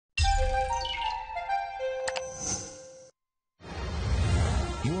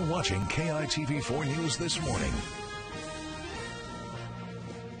watching KITV4 News This Morning.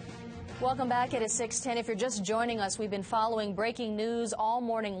 Welcome back. It is 6:10. If you're just joining us, we've been following breaking news all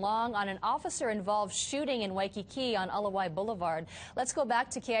morning long on an officer-involved shooting in Waikiki on Alawai Boulevard. Let's go back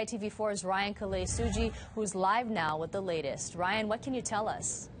to KITV4's Ryan Kalei-Suji, who's live now with the latest. Ryan, what can you tell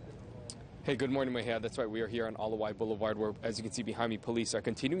us? Hey, good morning, Mahia. That's right. We are here on Alawai Boulevard where, as you can see behind me, police are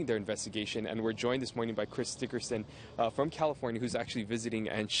continuing their investigation. And we're joined this morning by Chris Dickerson from California, who's actually visiting,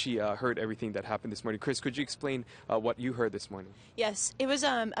 and she heard everything that happened this morning. Chris, could you explain what you heard this morning? Yes, it was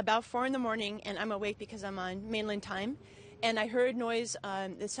about 4 in the morning, and I'm awake because I'm on mainland time. And I heard noise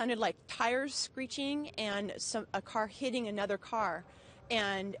that sounded like tires screeching and a car hitting another car.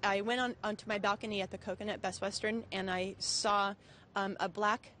 And I went onto my balcony at the Coconut Best Western, and I saw a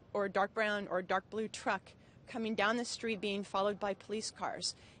black or dark brown or dark blue truck coming down the street being followed by police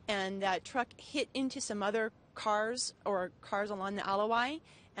cars. And that truck hit into some other cars or cars along the Alawai,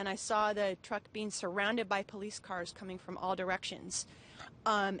 and I saw the truck being surrounded by police cars coming from all directions.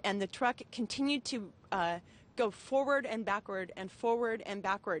 And the truck continued to go forward and backward,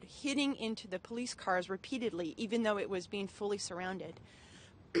 hitting into the police cars repeatedly, even though it was being fully surrounded.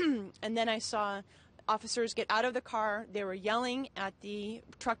 And then I saw officers get out of the car. They were yelling at the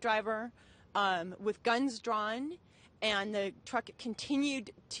truck driver with guns drawn, and the truck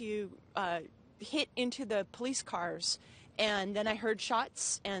continued to hit into the police cars. And then I heard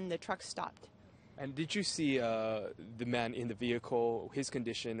shots, and the truck stopped. And did you see the man in the vehicle, his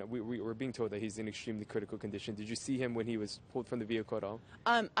condition? We were being told that he's in extremely critical condition. Did you see him when he was pulled from the vehicle at all?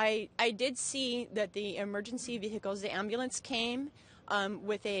 I did see that the emergency vehicles, the ambulance came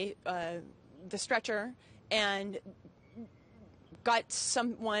with the stretcher and got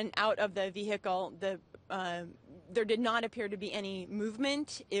someone out of the vehicle. There did not appear to be any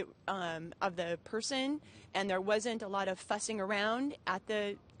movement of the person, and there wasn't a lot of fussing around at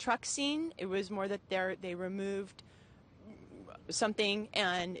the truck scene. It was more that they removed something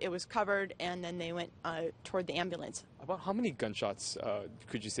and it was covered, and then they went toward the ambulance. About how many gunshots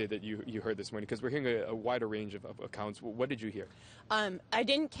could you say that you heard this morning? Because we're hearing a wider range of accounts. What did you hear? I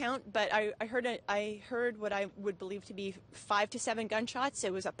didn't count, but I heard what I would believe to be 5 to 7 gunshots.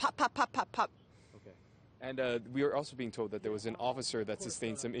 It was a pop, pop, pop, pop, pop. Okay. And we are also being told that there was an officer that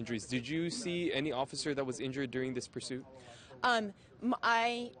sustained some injuries. Did you see any officer that was injured during this pursuit?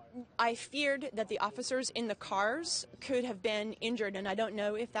 I feared that the officers in the cars could have been injured, and I don't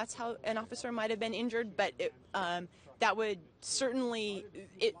know if that's how an officer might have been injured, but that would certainly,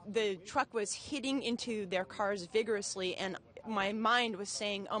 the truck was hitting into their cars vigorously, and my mind was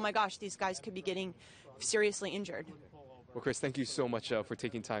saying, oh my gosh, these guys could be getting seriously injured. Well, Chris, thank you so much for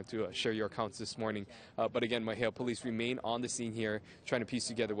taking time to share your accounts this morning. But again, Mahia, police remain on the scene here, trying to piece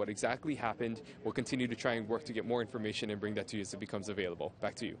together what exactly happened. We'll continue to try and work to get more information and bring that to you as it becomes available.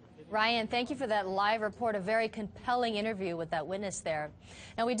 Back to you. Ryan, thank you for that live report, a very compelling interview with that witness there.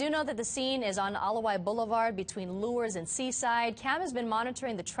 Now, we do know that the scene is on Alawai Boulevard between Lures and Seaside. Cam has been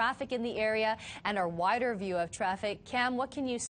monitoring the traffic in the area and our wider view of traffic. Cam, what can you